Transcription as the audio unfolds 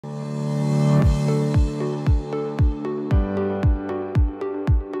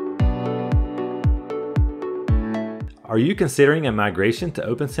Are you considering a migration to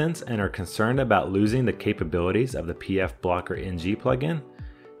OPNsense and are concerned about losing the capabilities of the pfBlockerNG plugin?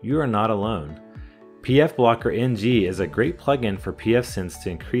 You are not alone. pfBlockerNG is a great plugin for pfSense to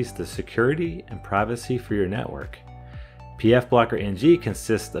increase the security and privacy for your network. pfBlockerNG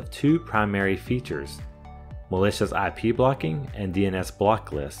consists of two primary features: malicious IP blocking and DNS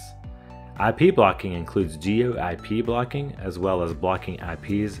block lists. IP blocking includes GeoIP blocking as well as blocking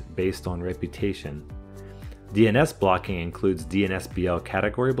IPs based on reputation. DNS blocking includes DNSBL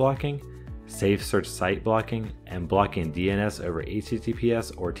category blocking, safe search site blocking, and blocking DNS over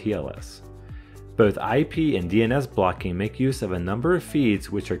HTTPS or TLS. Both IP and DNS blocking make use of a number of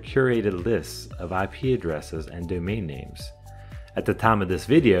feeds which are curated lists of IP addresses and domain names. At the time of this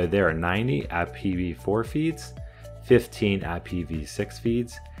video, there are 90 IPv4 feeds, 15 IPv6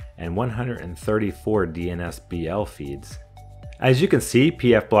 feeds, and 134 DNSBL feeds. As you can see,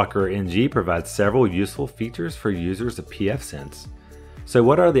 pfBlockerNG provides several useful features for users of pfSense. So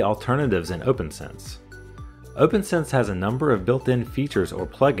what are the alternatives in OPNsense? OPNsense has a number of built-in features or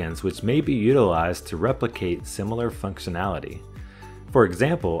plugins which may be utilized to replicate similar functionality. For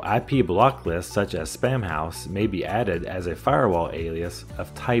example, IP block lists such as Spamhaus may be added as a firewall alias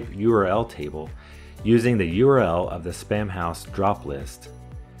of type URL table using the URL of the Spamhaus drop list.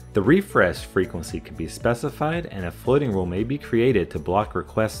 The refresh frequency can be specified and a floating rule may be created to block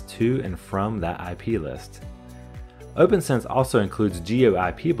requests to and from that IP list. OPNsense also includes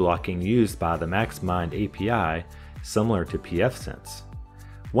GeoIP blocking used by the MaxMind API, similar to pfSense.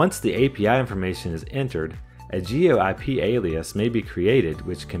 Once the API information is entered, a GeoIP alias may be created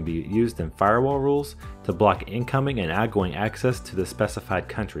which can be used in firewall rules to block incoming and outgoing access to the specified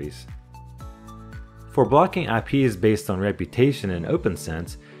countries. For blocking IPs based on reputation in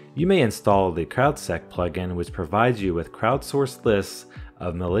OPNsense, you may install the CrowdSec plugin which provides you with crowdsourced lists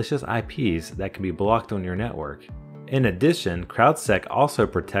of malicious IPs that can be blocked on your network. In addition, CrowdSec also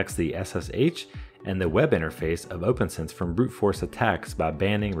protects the SSH and the web interface of OPNsense from brute force attacks by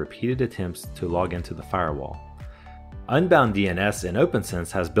banning repeated attempts to log into the firewall. UnboundDNS in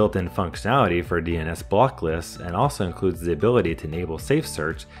OPNsense has built-in functionality for DNS block lists and also includes the ability to enable safe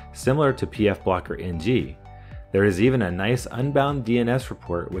search similar to pfBlockerNG. There is even a nice UnboundDNS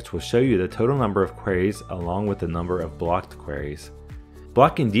report which will show you the total number of queries along with the number of blocked queries.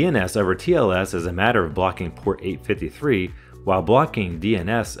 Blocking DNS over TLS is a matter of blocking port 853, while blocking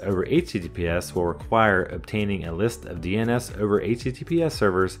DNS over HTTPS will require obtaining a list of DNS over HTTPS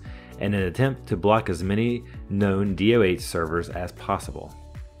servers and an attempt to block as many known DOH servers as possible.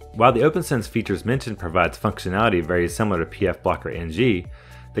 While the OPNsense features mentioned provides functionality very similar to pfBlockerNG,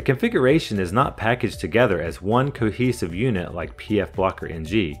 the configuration is not packaged together as one cohesive unit like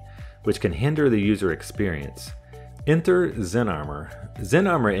pfBlockerNG, which can hinder the user experience. Enter Zenarmor.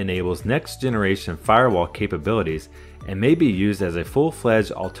 Zenarmor enables next-generation firewall capabilities and may be used as a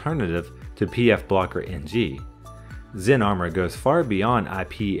full-fledged alternative to pfBlockerNG. Zenarmor goes far beyond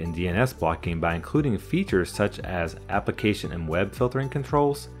IP and DNS blocking by including features such as application and web filtering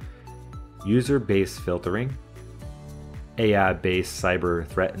controls, user-based filtering, AI-based cyber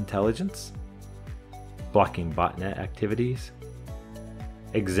threat intelligence, blocking botnet activities,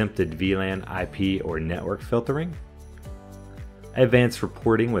 exempted VLAN IP or network filtering, advanced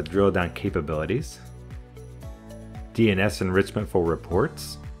reporting with drill-down capabilities, DNS enrichment for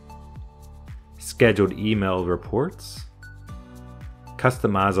reports, scheduled email reports,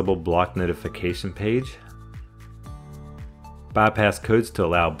 customizable block notification page, bypass codes to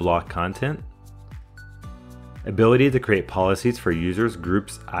allow block content, ability to create policies for users,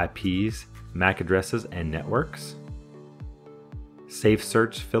 groups, IPs, MAC addresses, and networks, safe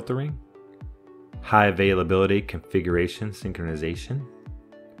search filtering, high availability configuration synchronization,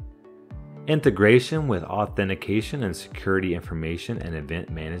 integration with authentication and security information and event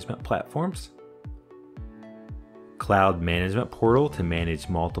management platforms, cloud management portal to manage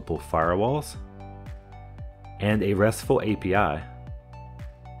multiple firewalls, and a RESTful API.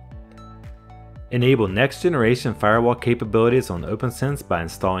 Enable next-generation firewall capabilities on OPNsense by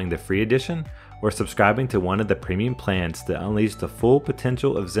installing the free edition or subscribing to one of the premium plans to unleash the full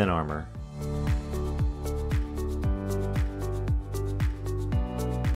potential of Zenarmor.